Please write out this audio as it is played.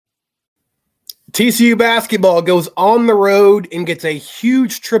TCU basketball goes on the road and gets a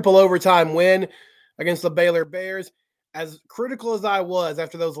huge triple overtime win against the Baylor Bears. As critical as I was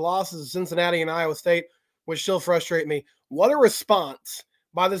after those losses to Cincinnati and Iowa State, which still frustrate me, what a response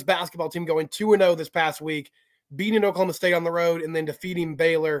by this basketball team going 2-0 this past week, beating Oklahoma State on the road and then defeating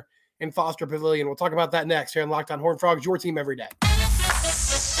Baylor in Foster Pavilion. We'll talk about that next here on Locked On Horned Frogs, your team every day.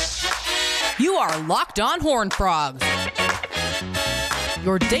 You are Locked On Horned Frogs,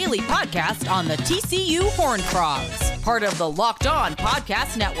 your daily podcast on the TCU Horned Frogs, part of the Locked On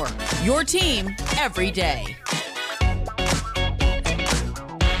Podcast Network, your team every day.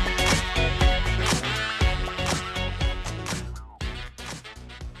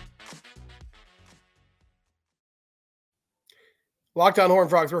 Locked On Horned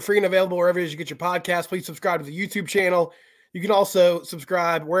Frogs, we're free and available wherever it is you get your podcast. Please subscribe to the YouTube channel. You can also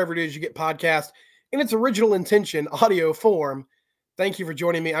subscribe wherever it is you get podcasts in its original intention, audio form. Thank you for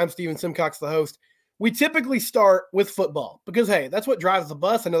joining me. I'm Steven Simcox, the host. We typically start with football because, hey, that's what drives the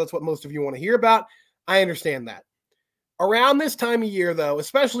bus. I know that's what most of you want to hear about. I understand that. Around this time of year, though,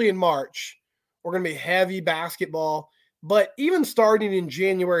 especially in March, we're going to be heavy basketball. But even starting in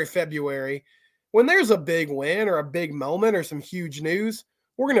January, February, when there's a big win or a big moment or some huge news,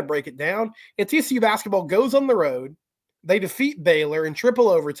 we're going to break it down. And TCU basketball goes on the road. They defeat Baylor in triple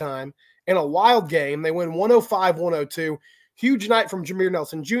overtime in a wild game. They win 105-102. Huge night from Jameer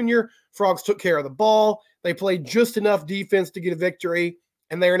Nelson Jr. Frogs took care of the ball. They played just enough defense to get a victory,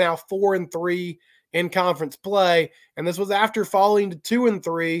 and they are now 4-3 in conference play. And this was after falling to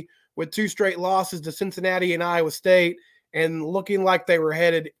 2-3 with two straight losses to Cincinnati and Iowa State and looking like they were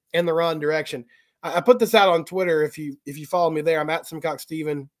headed in the wrong direction. I put this out on Twitter. If you follow me there, I'm at Simcox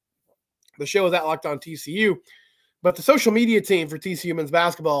Steven. The show is at Locked On TCU. But the social media team for TCU men's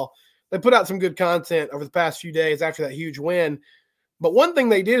basketball, they put out some good content over the past few days after that huge win. But one thing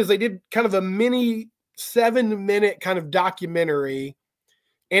they did is they did kind of a mini 7-minute kind of documentary.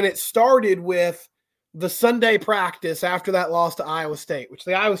 And it started with the Sunday practice after that loss to Iowa State, which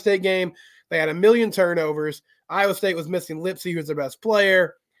the Iowa State game, they had a million turnovers. Iowa State was missing Lipsey, who's their best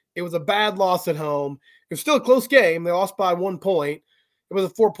player. It was a bad loss at home. It was still a close game. They lost by 1 point. It was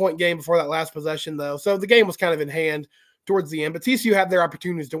a 4-point game before that last possession, though. So the game was kind of in hand towards the end. But TCU had their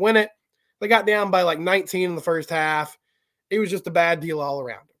opportunities to win it. They got down by like 19 in the first half. It was just a bad deal all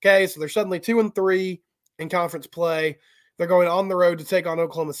around. Okay, so they're suddenly 2-3 in conference play. They're going on the road to take on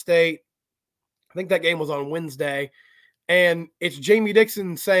Oklahoma State. I think that game was on Wednesday. And it's Jamie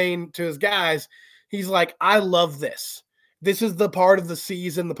Dixon saying to his guys, he's like, I love this. This is the part of the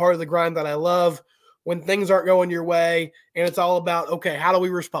season, the part of the grind that I love when things aren't going your way. And it's all about, okay, how do we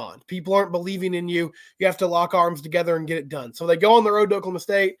respond? People aren't believing in you. You have to lock arms together and get it done. So they go on the road to Oklahoma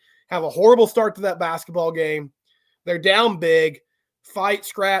State, have a horrible start to that basketball game. They're down big, fight,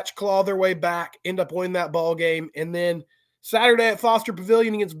 scratch, claw their way back, end up winning that ball game. And then Saturday at Foster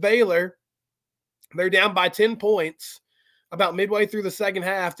Pavilion against Baylor, they're down by 10 points about midway through the second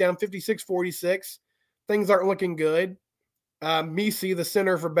half, down 56-46. Things aren't looking good. Misi, the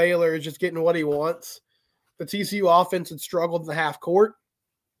center for Baylor, is just getting what he wants. The TCU offense had struggled in the half court.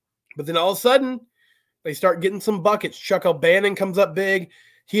 But then all of a sudden, they start getting some buckets. Chuck O'Bannon comes up big.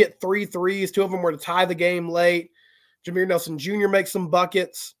 He hit 3 threes. 2 of them were to tie the game late. Jameer Nelson Jr. makes some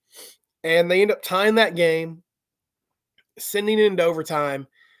buckets. And they end up tying that game, sending it into overtime,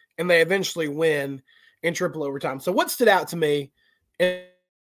 and they eventually win in triple overtime. So what stood out to me, but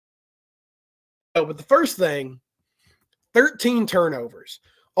the first thing, 13 turnovers.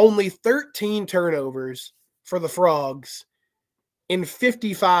 Only 13 turnovers for the Frogs in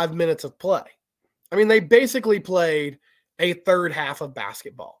 55 minutes of play. I mean, they basically played a third half of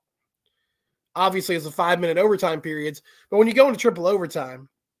basketball. Obviously, it's a 5-minute overtime periods, but when you go into triple overtime,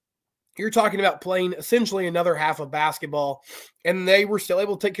 you're talking about playing essentially another half of basketball, and they were still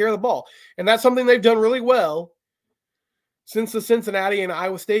able to take care of the ball. And that's something they've done really well since the Cincinnati and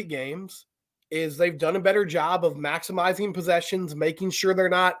Iowa State games, is they've done a better job of maximizing possessions, making sure they're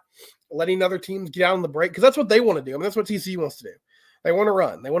not letting other teams get out on the break, because that's what they want to do. I mean, that's what TCU wants to do. They want to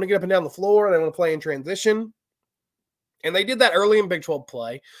run. They want to get up and down the floor. They want to play in transition. And they did that early in Big 12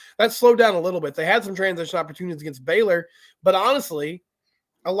 play. That slowed down a little bit. They had some transition opportunities against Baylor, but honestly,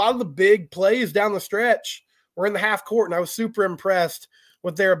 a lot of the big plays down the stretch were in the half court, and I was super impressed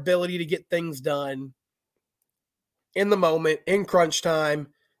with their ability to get things done in the moment, in crunch time,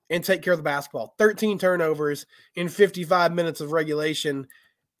 and take care of the basketball. 13 turnovers in 55 minutes of regulation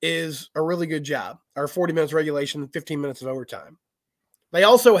is a really good job. Or 40 minutes regulation, 15 minutes of overtime. They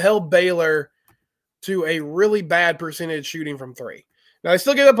also held Baylor to a really bad percentage shooting from three. Now, they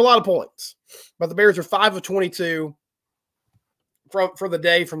still gave up a lot of points, but the Bears are 5 of 22 for the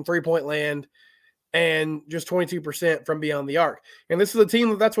day from three-point land. and just 22% from beyond the arc. And this is a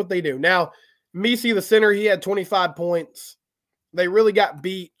team that's what they do. Now, Messi, the center, he had 25 points. They really got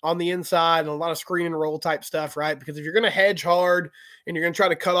beat on the inside and a lot of screen and roll type stuff, right? Because if you're going to hedge hard and you're going to try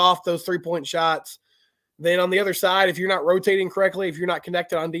to cut off those 3-point shots, then on the other side, if you're not rotating correctly, if you're not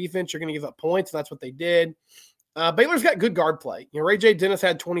connected on defense, you're going to give up points. And that's what they did. Baylor's got good guard play. Ray J. Dennis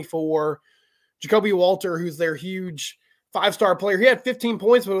had 24. Jacoby Walter, who's their huge 5-star player, he had 15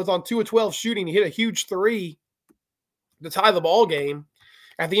 points, but it was on 2 of 12 shooting. He hit a huge 3 to tie the ball game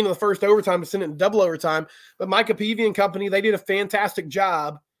at the end of the first overtime to send it in double overtime. But Micah Peavy and company, they did a fantastic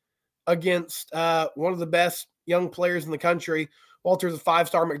job against one of the best young players in the country. Walter's a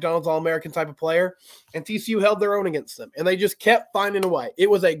 5-star McDonald's All-American type of player, and TCU held their own against them, and they just kept finding a way. It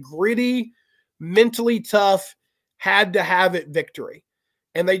was a gritty, mentally tough, had-to-have-it victory,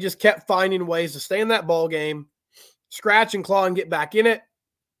 and they just kept finding ways to stay in that ball game, scratch and claw and get back in it,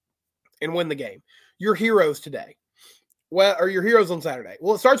 and win the game. Your heroes today. Well, or your heroes on Saturday.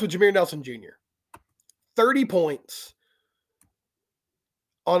 Well, it starts with Jameer Nelson Jr. 30 points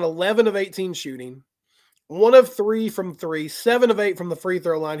on 11 of 18 shooting, 1 of 3 from 3, 7 of 8 from the free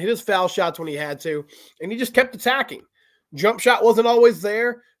throw line, hit his foul shots when he had to, and he just kept attacking. Jump shot wasn't always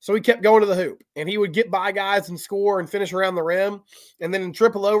there, so he kept going to the hoop, and he would get by guys and score and finish around the rim. And then in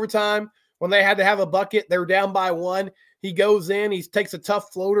triple overtime, when they had to have a bucket, they were down by 1. He goes in, he takes a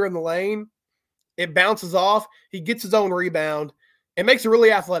tough floater in the lane. It bounces off. He gets his own rebound and makes a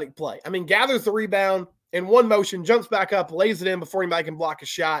really athletic play. I mean, gathers the rebound in one motion, jumps back up, lays it in before anybody can block a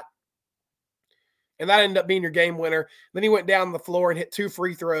shot. And that ended up being your game winner. Then he went down the floor and hit 2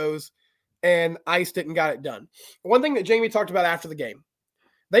 free throws and iced it and got it done. One thing that Jamie talked about after the game,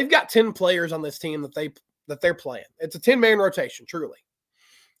 they've got 10 players on this team that they're playing. It's a 10-man rotation, truly.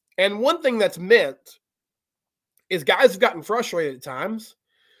 And one thing that's meant is guys have gotten frustrated at times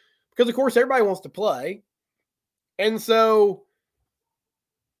because, of course, everybody wants to play. And so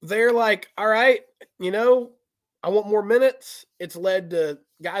they're like, all right, I want more minutes. It's led to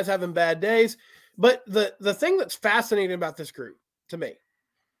guys having bad days. But the thing that's fascinating about this group, to me,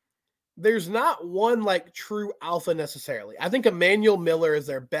 there's not one true alpha necessarily. I think Emmanuel Miller is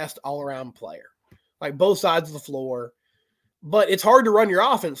their best all-around player, both sides of the floor. But it's hard to run your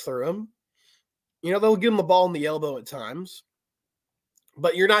offense through him. They'll give him the ball in the elbow at times,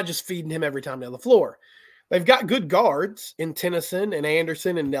 but you're not just feeding him every time down the floor. They've got good guards in Tennyson and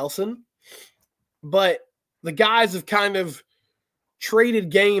Anderson and Nelson, but the guys have kind of traded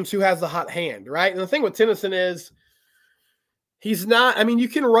games who has the hot hand, right? And the thing with Tennyson is he's not – you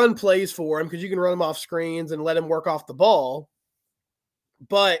can run plays for him because you can run him off screens and let him work off the ball,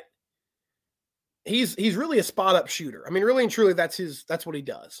 but he's really a spot-up shooter. Really and truly that's what he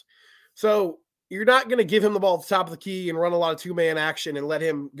does. So you're not going to give him the ball at the top of the key and run a lot of 2-man action and let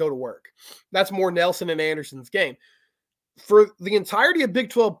him go to work. That's more Nelson and Anderson's game. For the entirety of Big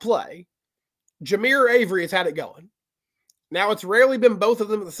 12 play, Jameer Avery has had it going. Now, it's rarely been both of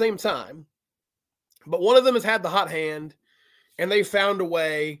them at the same time, but one of them has had the hot hand, and they've found a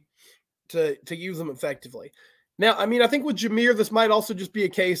way to use them effectively. Now, I think with Jameer, this might also just be a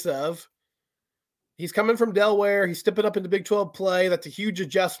case of he's coming from Delaware. He's stepping up into Big 12 play. That's a huge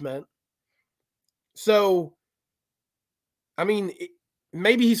adjustment. So,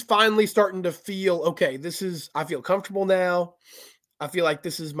 maybe he's finally starting to feel, okay, I feel comfortable now. I feel like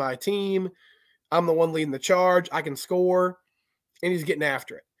this is my team. I'm the one leading the charge. I can score. And he's getting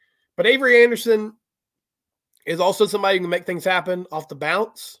after it. But Avery Anderson is also somebody who can make things happen off the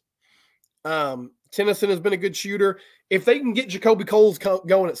bounce. Tennyson has been a good shooter. If they can get Jacoby Coles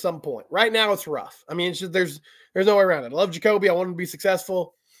going at some point. Right now it's rough. It's just there's no way around it. I love Jacoby. I want him to be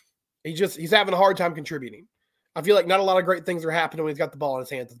successful. He's having a hard time contributing. I feel like not a lot of great things are happening when he's got the ball in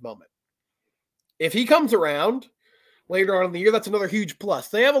his hands at the moment. If he comes around later on in the year, that's another huge plus.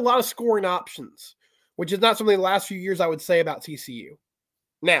 They have a lot of scoring options, which is not something the last few years I would say about TCU.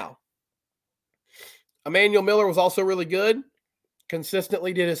 Now, Emmanuel Miller was also really good,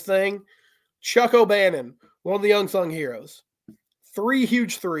 consistently did his thing. Chuck O'Bannon, one of the unsung heroes, 3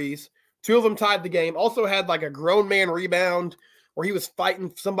 huge threes, 2 of them tied the game. Also had a grown man rebound where he was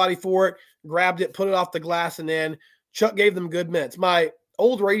fighting somebody for it, grabbed it, put it off the glass, and then Chuck gave them good minutes. My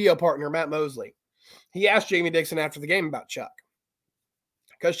old radio partner, Matt Mosley, he asked Jamie Dixon after the game about Chuck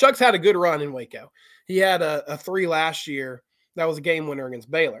because Chuck's had a good run in Waco. He had a 3 last year that was a game winner against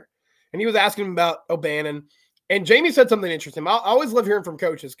Baylor. And he was asking him about O'Bannon. And Jamie said something interesting. I always love hearing from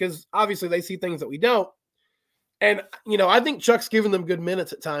coaches because obviously they see things that we don't. And, I think Chuck's given them good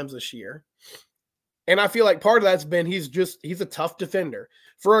minutes at times this year. And I feel like part of that's been he's a tough defender.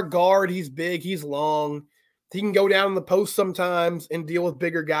 For a guard, he's big, he's long. He can go down in the post sometimes and deal with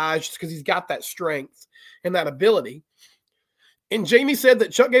bigger guys just because he's got that strength and that ability. And Jamie said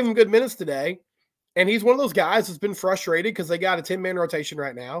that Chuck gave him good minutes today, and he's one of those guys that's been frustrated because they got a 10-man rotation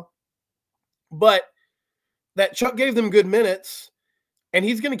right now. But that Chuck gave them good minutes, and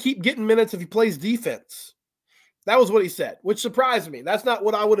he's going to keep getting minutes if he plays defense. That was what he said, which surprised me. That's not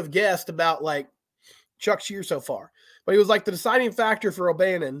what I would have guessed about, like, Chuck's year so far. But he was like, the deciding factor for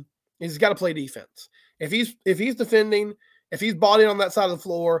O'Bannon is he's got to play defense. If he's defending, if he's bought in on that side of the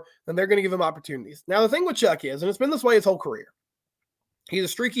floor, then they're going to give him opportunities. Now, the thing with Chuck is, and it's been this way his whole career, he's a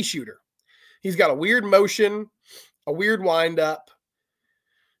streaky shooter. He's got a weird motion, a weird windup.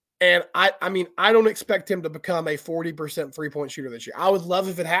 And I mean, I don't expect him to become a 40% three-point shooter this year. I would love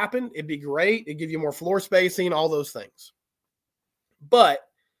if it happened. It'd be great. It'd give you more floor spacing, all those things. But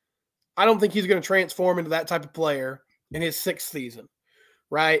I don't think he's going to transform into that type of player in his 6th season,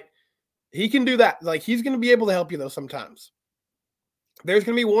 right? He can do that. Like, he's going to be able to help you, though, sometimes. There's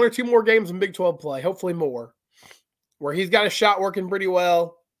going to be 1 or 2 more games in Big 12 play, hopefully more, where he's got his shot working pretty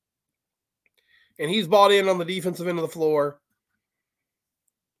well, and he's bought in on the defensive end of the floor.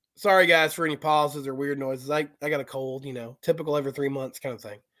 Sorry, guys, for any pauses or weird noises. I got a cold, typical every 3 months kind of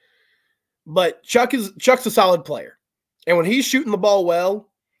thing. But Chuck's a solid player. And when he's shooting the ball well,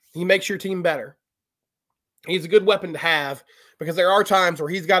 he makes your team better. He's a good weapon to have because there are times where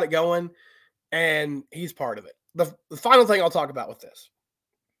he's got it going and he's part of it. The final thing I'll talk about with this.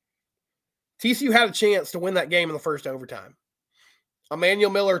 TCU had a chance to win that game in the first overtime. Emmanuel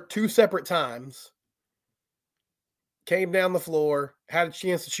Miller, 2 separate times, came down the floor, had a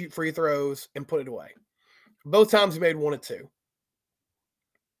chance to shoot free throws, and put it away. Both times he made 1 of 2.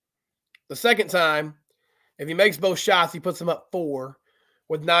 The second time, if he makes both shots, he puts them up 4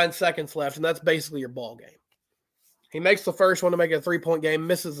 with 9 seconds left, and that's basically your ball game. He makes the first one to make it a 3-point game,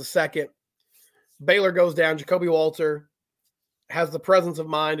 misses the second. Baylor goes down. Jacoby Walter has the presence of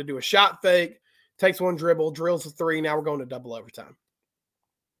mind to do a shot fake, takes 1 dribble, drills a 3. Now we're going to double overtime.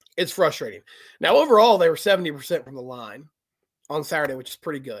 It's frustrating. Now, overall, they were 70% from the line on Saturday, which is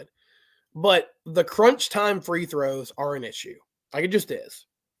pretty good. But the crunch time free throws are an issue. Like, it just is.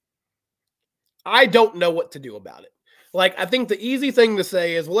 I don't know what to do about it. Like, I think the easy thing to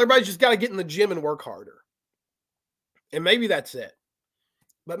say is, well, everybody's just got to get in the gym and work harder. And maybe that's it.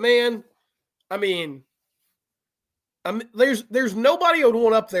 But, man, I mean, there's nobody who would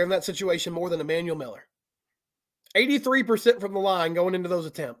want up there in that situation more than Emmanuel Miller. 83% from the line going into those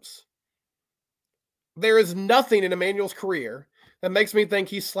attempts. There is nothing in Emmanuel's career that makes me think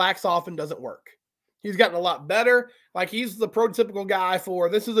he slacks off and doesn't work. He's gotten a lot better. Like, he's the prototypical guy for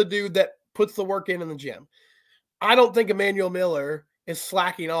this is a dude that puts the work in the gym. I don't think Emmanuel Miller is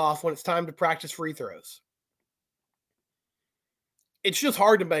slacking off when it's time to practice free throws. It's just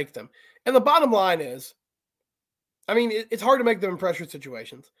hard to make them. And the bottom line is, I mean, it's hard to make them in pressure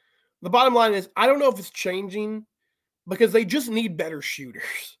situations. The bottom line is, I don't know if it's changing because they just need better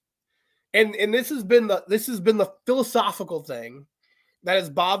shooters. And this has been the philosophical thing that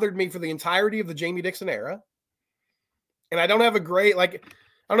has bothered me for the entirety of the Jamie Dixon era. And I don't have a great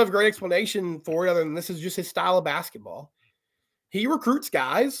explanation for it other than this is just his style of basketball. He recruits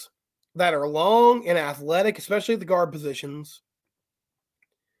guys that are long and athletic, especially at the guard positions.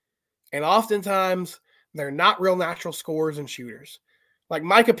 And oftentimes they're not real natural scorers and shooters. Like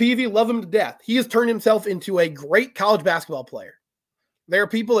Micah Peavy, love him to death. He has turned himself into a great college basketball player. There are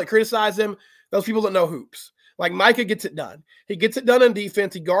people that criticize him, those people that know hoops. Like Micah gets it done. He gets it done on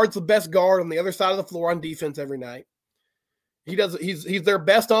defense. He guards the best guard on the other side of the floor on defense every night. He's their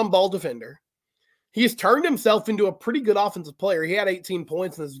best on-ball defender. He's turned himself into a pretty good offensive player. He had 18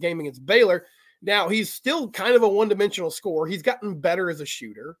 points in this game against Baylor. Now, he's still kind of a one-dimensional scorer. He's gotten better as a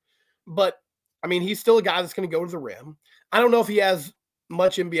shooter. But, I mean, he's still a guy that's going to go to the rim. I don't know if he has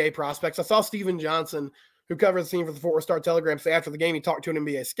much NBA prospects. I saw Steven Johnson, who covers the team for the Fort Worth Star-Telegram, say after the game he talked to an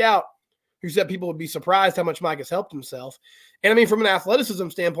NBA scout who said people would be surprised how much Mike has helped himself. And, I mean, from an athleticism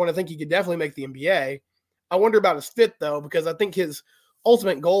standpoint, I think he could definitely make the NBA. I wonder about his fit, though, because I think his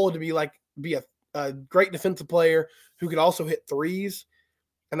ultimate goal would be a great defensive player who could also hit threes,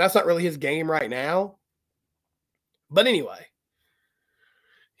 and that's not really his game right now. But anyway,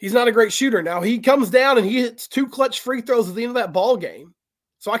 he's not a great shooter. Now, he comes down and he hits 2 clutch free throws at the end of that ball game.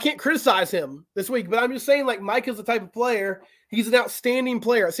 So I can't criticize him this week, but I'm just saying, like, Mike is the type of player, he's an outstanding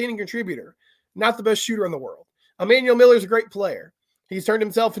player, outstanding contributor, not the best shooter in the world. Emmanuel Miller is a great player. He's turned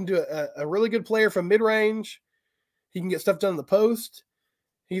himself into a really good player from mid-range. He can get stuff done in the post.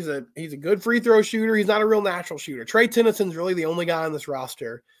 He's a good free throw shooter. He's not a real natural shooter. Trey Tennyson's really the only guy on this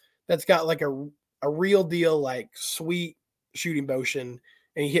roster that's got like a real deal, like sweet shooting motion,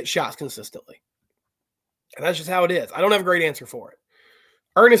 and he hits shots consistently. And that's just how it is. I don't have a great answer for it.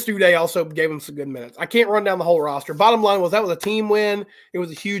 Ernest Uday also gave him some good minutes. I can't run down the whole roster. Bottom line was that was a team win. It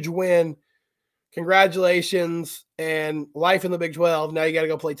was a huge win. Congratulations. And life in the Big 12. Now you got to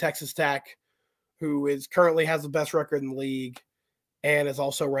go play Texas Tech, who currently has the best record in the league and is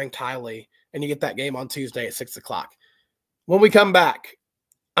also ranked highly. And you get that game on Tuesday at 6 o'clock. When we come back,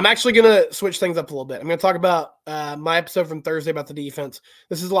 I'm actually going to switch things up a little bit. I'm going to talk about my episode from Thursday about the defense.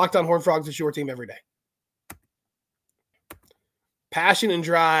 This is Locked On Horned Frogs. It's your team every day. Passion and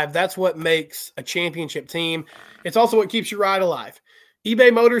drive, that's what makes a championship team. It's also what keeps your ride alive.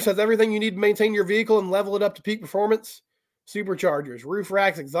 eBay Motors has everything you need to maintain your vehicle and level it up to peak performance. Superchargers, roof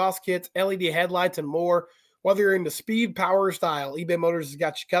racks, exhaust kits, LED headlights, and more. Whether you're into speed, power, or style, eBay Motors has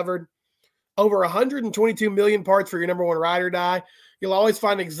got you covered. Over 122 million parts for your number one ride or die. You'll always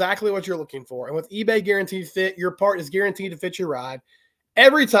find exactly what you're looking for. And with eBay Guaranteed Fit, your part is guaranteed to fit your ride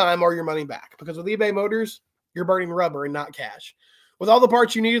every time or your money back. Because with eBay Motors, you're burning rubber and not cash. With all the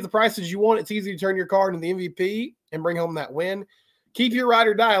parts you need at the prices you want, it's easy to turn your car into the MVP and bring home that win. Keep your ride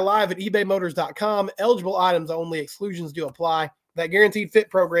or die alive at ebaymotors.com. Eligible items only. Exclusions do apply. That Guaranteed Fit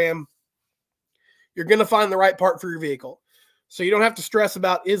program, you're going to find the right part for your vehicle. So you don't have to stress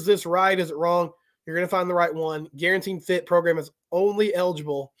about, is this right? Is it wrong? You're going to find the right one. Guaranteed Fit program is only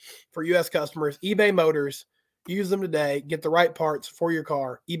eligible for U.S. customers. eBay Motors. Use them today. Get the right parts for your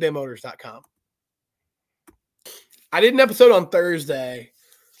car. ebaymotors.com. I did an episode on Thursday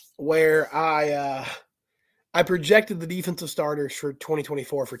where I projected the defensive starters for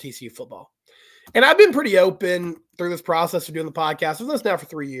 2024 for TCU football. And I've been pretty open through this process of doing the podcast. I've done this now for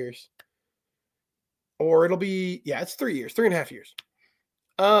 3 years. Or it'll be, it's 3 years, 3.5 years.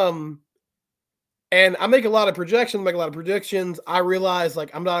 And I make a lot of projections, make a lot of predictions. I realize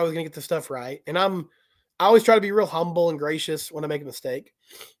I'm not always going to get this stuff right. And I always try to be real humble and gracious when I make a mistake.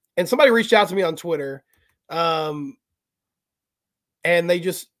 And somebody reached out to me on Twitter. And they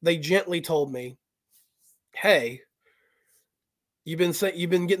gently told me, hey, you've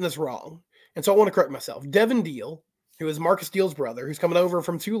been getting this wrong. And so I want to correct myself. Devin Deal, who is Marcus Deal's brother, who's coming over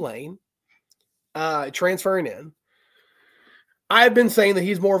from Tulane, transferring in. I've been saying that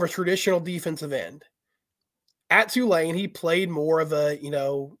he's more of a traditional defensive end. At Tulane, he played more of a,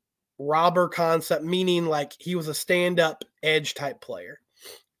 robber concept, meaning he was a stand-up edge type player.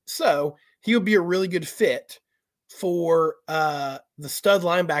 So he would be a really good fit for the stud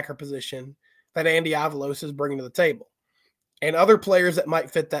linebacker position that Andy Avalos is bringing to the table. And other players that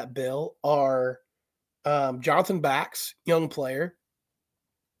might fit that bill are Jonathan Bax, young player,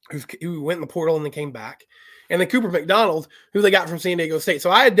 who went in the portal and then came back, and then Cooper McDonald, who they got from San Diego State.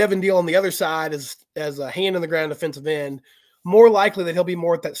 So I had Devin Deal on the other side as a hand in the ground defensive end, more likely that he'll be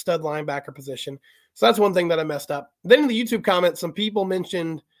more at that stud linebacker position. So that's one thing that I messed up. Then in the YouTube comments, some people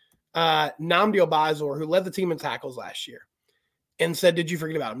mentioned Nnamdi Obaizor, who led the team in tackles last year, and said, did you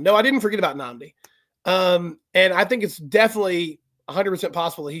forget about him? No, I didn't forget about Nnamdi. And I think it's definitely 100%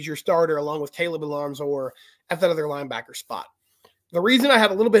 possible that he's your starter along with Caleb Alarmzor at that other linebacker spot. The reason I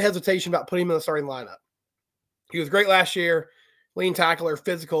had a little bit of hesitation about putting him in the starting lineup, he was great last year, lean tackler,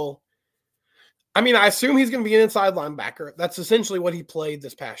 physical. I mean, I assume he's going to be an inside linebacker. That's essentially what he played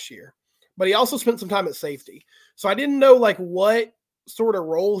this past year. But he also spent some time at safety. So I didn't know what sort of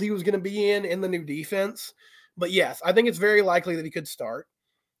role he was going to be in the new defense. But yes, I think it's very likely that he could start.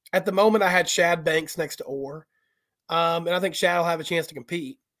 At the moment, I had Shad Banks next to Orr. And I think Shad will have a chance to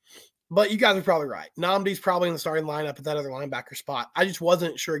compete. But you guys are probably right. Nnamdi's probably in the starting lineup at that other linebacker spot. I just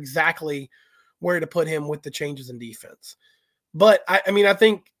wasn't sure exactly where to put him with the changes in defense. But, I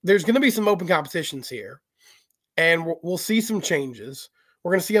think there's going to be some open competitions here. And we'll see some changes.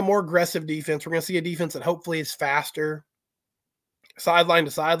 We're going to see a more aggressive defense. We're going to see a defense that hopefully is faster, sideline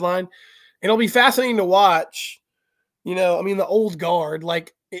to sideline. And it'll be fascinating to watch. The old guard,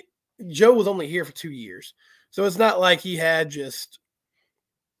 Joe was only here for 2 years. So it's not like he had he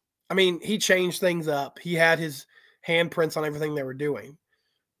changed things up. He had his handprints on everything they were doing.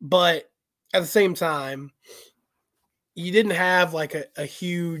 But at the same time, you didn't have a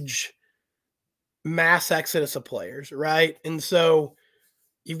huge mass exodus of players, right? And so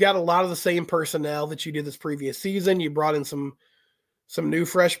you've got a lot of the same personnel that you did this previous season. You brought in some new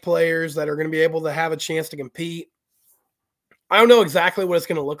fresh players that are going to be able to have a chance to compete. I don't know exactly what it's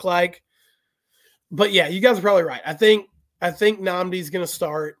going to look like. But yeah, you guys are probably right. I think Nnamdi's going to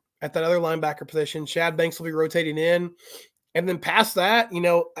start at that other linebacker position. Shad Banks will be rotating in. And then past that,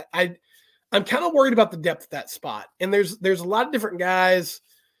 I'm kind of worried about the depth of that spot. And there's a lot of different guys.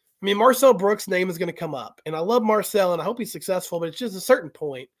 Marcel Brooks' name is going to come up. And I love Marcel, and I hope he's successful, but it's just a certain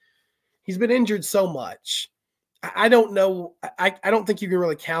point. He's been injured so much. I don't know. I don't think you can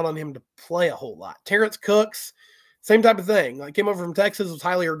really count on him to play a whole lot. Terrence Cooks, same type of thing. Like, came over from Texas, was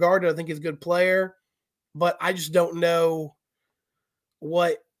highly regarded. I think he's a good player, but I just don't know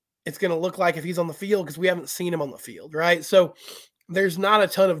what it's going to look like if he's on the field because we haven't seen him on the field, right? So there's not a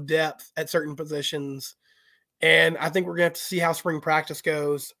ton of depth at certain positions, and I think we're going to have to see how spring practice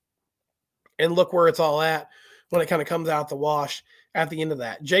goes and look where it's all at when it kind of comes out the wash at the end of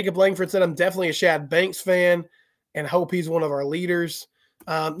that. Jacob Langford said, I'm definitely a Shad Banks fan and hope he's one of our leaders.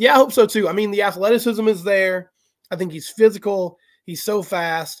 Yeah, I hope so too. I mean, the athleticism is there. I think he's physical. He's so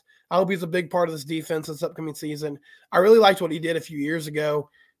fast. I hope he's a big part of this defense this upcoming season. I really liked what he did a few years ago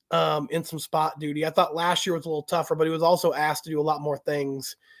in some spot duty. I thought last year was a little tougher, but he was also asked to do a lot more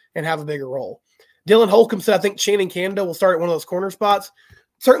things and have a bigger role. Dylan Holcomb said, I think Channing Canada will start at one of those corner spots.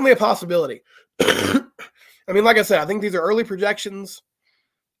 Certainly a possibility. I mean, like I said, I think these are early projections.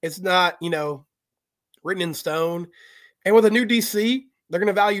 It's not, written in stone. And with a new DC, they're going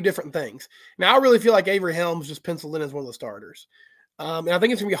to value different things. Now, I really feel like Avery Helms just penciled in as one of the starters. And I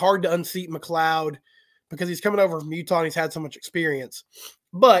think it's going to be hard to unseat McLeod because he's coming over from Utah and he's had so much experience.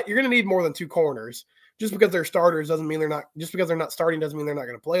 But you're going to need more than two corners. Just because they're starters doesn't mean they're not – just because they're not starting doesn't mean they're not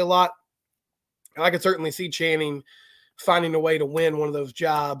going to play a lot. And I could certainly see Channing finding a way to win one of those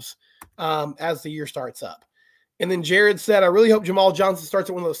jobs as the year starts up. And then Jared said, I really hope Jamal Johnson starts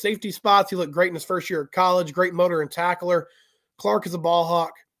at one of those safety spots. He looked great in his first year at college. Great motor and tackler. Clark is a ball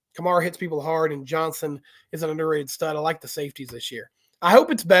hawk. Kamara hits people hard, and Johnson is an underrated stud. I like the safeties this year. I hope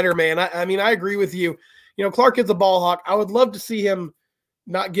it's better, man. I mean, I agree with you. Clark is a ball hawk. I would love to see him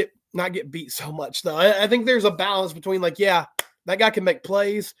not get beat so much, though. I think there's a balance between, that guy can make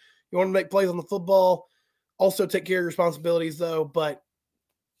plays. You want to make plays on the football. Also take care of your responsibilities, though. But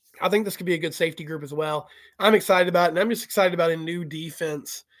I think this could be a good safety group as well. I'm excited about it, and I'm just excited about a new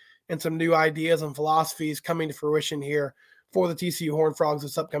defense and some new ideas and philosophies coming to fruition here for the TCU Horned Frogs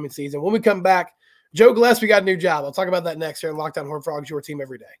this upcoming season. When we come back, Joe Gillespie got a new job. I'll talk about that next here on Lockdown Horned Frogs, your team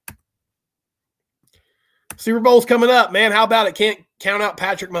every day. Super Bowl's coming up, man. How about it? Can't count out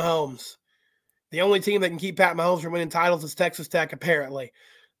Patrick Mahomes. The only team that can keep Pat Mahomes from winning titles is Texas Tech, apparently.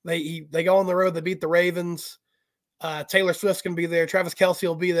 They go on the road. They beat the Ravens. Taylor Swift's going to be there. Travis Kelce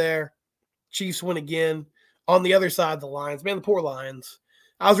will be there. Chiefs win again. On the other side, the Lions. Man, the poor Lions.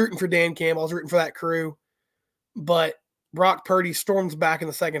 I was rooting for Dan Campbell. I was rooting for that crew. But Brock Purdy storms back in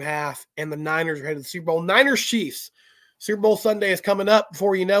the second half, and the Niners are headed to the Super Bowl. Niners-Chiefs. Super Bowl Sunday is coming up.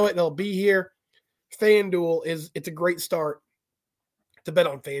 Before you know it, they'll be here. FanDuel it's a great start to bet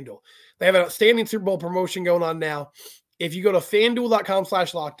on FanDuel. They have an outstanding Super Bowl promotion going on now. If you go to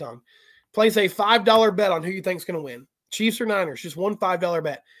FanDuel.com/lockedon, place a $5 bet on who you think is going to win. Chiefs or Niners, just one $5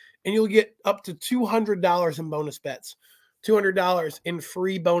 bet. And you'll get up to $200 in bonus bets. $200 in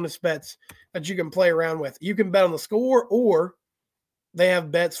free bonus bets that you can play around with. You can bet on the score, or they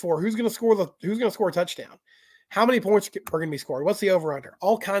have bets for who's going to score a touchdown. How many points are going to be scored? What's the over-under?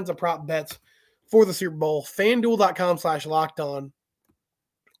 All kinds of prop bets for the Super Bowl. FanDuel.com/lockedon.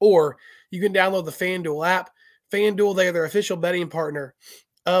 Or you can download the FanDuel app. FanDuel, they are their official betting partner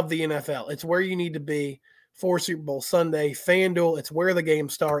of the NFL. It's where you need to be for Super Bowl Sunday. FanDuel, it's where the game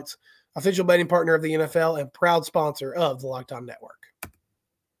starts. Official betting partner of the NFL and proud sponsor of the Locked On Network.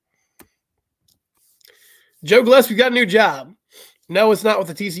 Joe Gillespie got a new job. No, it's not with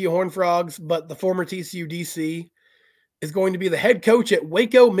the TCU Horned Frogs, but the former TCU DC is going to be the head coach at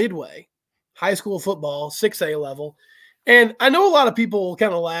Waco Midway, high school football, 6A level. And I know a lot of people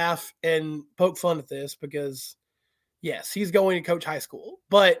kind of laugh and poke fun at this because, yes, he's going to coach high school.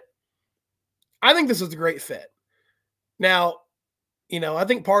 But I think this is a great fit. Now, I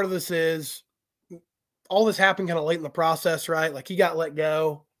think part of this is all this happened kind of late in the process, right? Like, he got let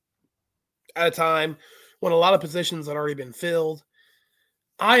go at a time when a lot of positions had already been filled.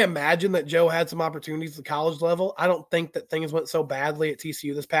 I imagine that Joe had some opportunities at the college level. I don't think that things went so badly at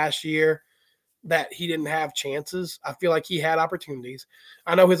TCU this past year that he didn't have chances. I feel like he had opportunities.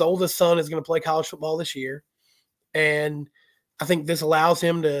 I know his oldest son is going to play college football this year, and I think this allows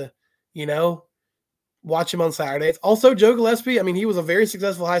him to, watch him on Saturdays. Also, Joe Gillespie, I mean, he was a very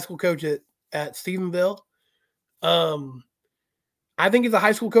successful high school coach at Stephenville. I think he's a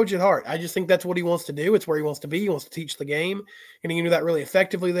high school coach at heart. I just think that's what he wants to do. It's where he wants to be. He wants to teach the game, and he can do that really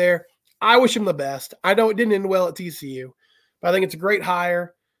effectively there. I wish him the best. I know it didn't end well at TCU, but I think it's a great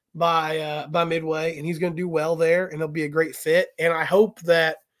hire by Midway, and he's going to do well there, and he'll be a great fit. And I hope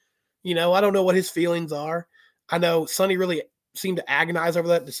that, I don't know what his feelings are. I know Sonny really seemed to agonize over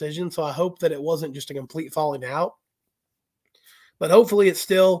that decision, so I hope that it wasn't just a complete falling out. But hopefully it's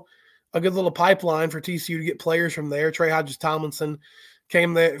still a good little pipeline for TCU to get players from there. Trey Hodges-Tomlinson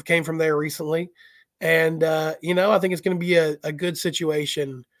came from there recently. And, I think it's going to be a good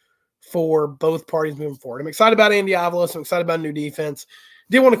situation for both parties moving forward. I'm excited about Andy Avalos. I'm excited about new defense.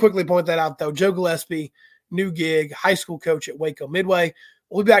 Did want to quickly point that out, though. Joe Gillespie, new gig, high school coach at Waco Midway.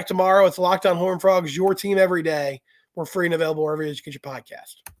 We'll be back tomorrow. It's Locked On Horned Frogs, your team every day. We're free and available wherever you get your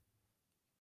podcast.